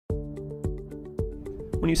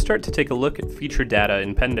When you start to take a look at feature data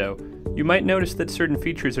in Pendo, you might notice that certain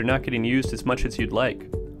features are not getting used as much as you'd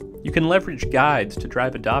like. You can leverage guides to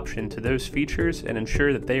drive adoption to those features and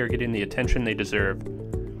ensure that they are getting the attention they deserve.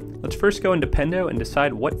 Let's first go into Pendo and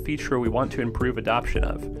decide what feature we want to improve adoption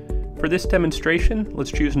of. For this demonstration,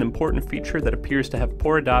 let's choose an important feature that appears to have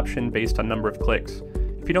poor adoption based on number of clicks.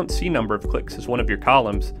 If you don't see number of clicks as one of your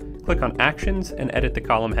columns, click on Actions and edit the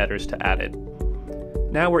column headers to add it.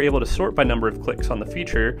 Now we're able to sort by number of clicks on the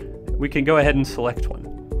feature. We can go ahead and select one.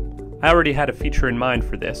 I already had a feature in mind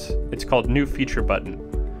for this. It's called New Feature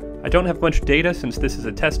Button. I don't have much data since this is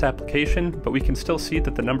a test application, but we can still see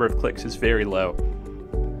that the number of clicks is very low.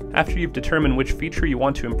 After you've determined which feature you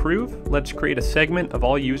want to improve, let's create a segment of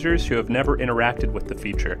all users who have never interacted with the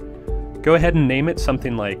feature. Go ahead and name it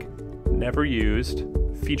something like Never Used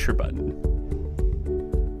Feature Button.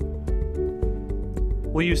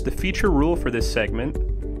 We'll use the feature rule for this segment,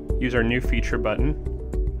 use our new feature button,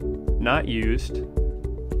 not used,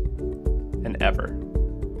 and ever.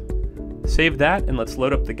 Save that and let's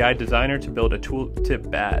load up the guide designer to build a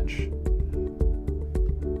tooltip badge.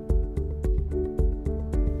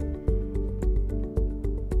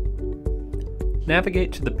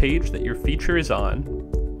 Navigate to the page that your feature is on,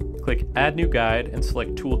 click Add New Guide and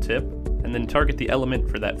select Tooltip, and then target the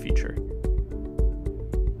element for that feature.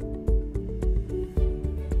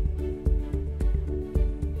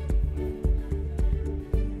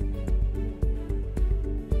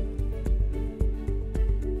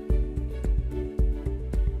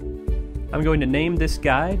 I'm going to name this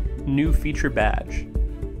guide New Feature Badge.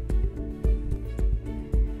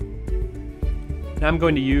 Now I'm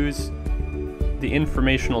going to use the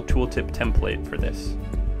informational tooltip template for this.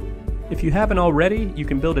 If you haven't already, you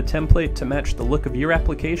can build a template to match the look of your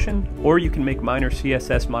application, or you can make minor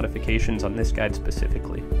CSS modifications on this guide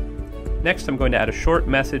specifically. Next, I'm going to add a short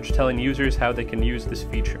message telling users how they can use this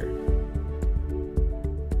feature.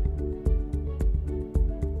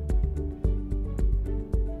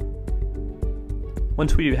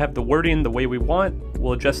 Once we have the wording the way we want,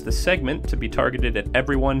 we'll adjust the segment to be targeted at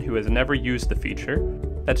everyone who has never used the feature.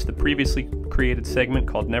 That's the previously created segment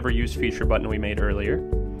called Never Used Feature Button we made earlier.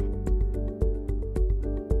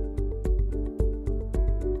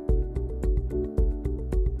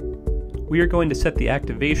 We are going to set the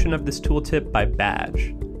activation of this tooltip by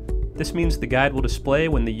badge. This means the guide will display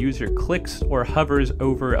when the user clicks or hovers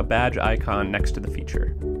over a badge icon next to the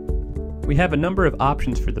feature. We have a number of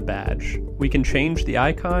options for the badge. We can change the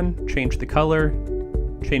icon, change the color,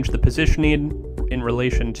 change the positioning in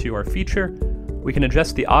relation to our feature. We can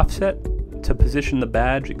adjust the offset to position the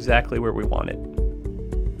badge exactly where we want it.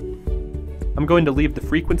 I'm going to leave the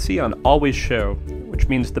frequency on Always Show, which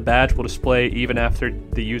means the badge will display even after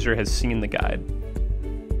the user has seen the guide.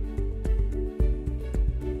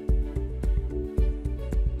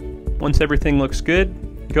 Once everything looks good,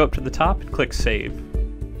 go up to the top and click Save.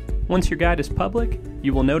 Once your guide is public,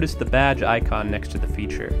 you will notice the badge icon next to the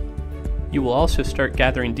feature. You will also start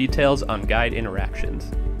gathering details on guide interactions.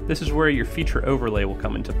 This is where your feature overlay will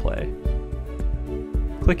come into play.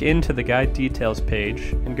 Click into the guide details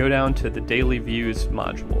page and go down to the Daily Views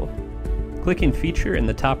module. Clicking Feature in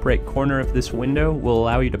the top right corner of this window will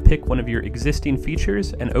allow you to pick one of your existing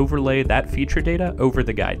features and overlay that feature data over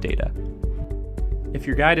the guide data. If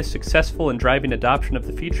your guide is successful in driving adoption of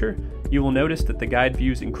the feature, you will notice that the guide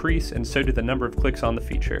views increase and so do the number of clicks on the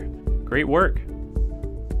feature. Great work!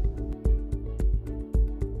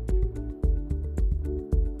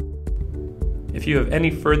 If you have any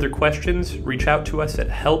further questions, reach out to us at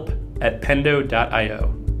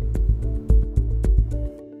help@pendo.io.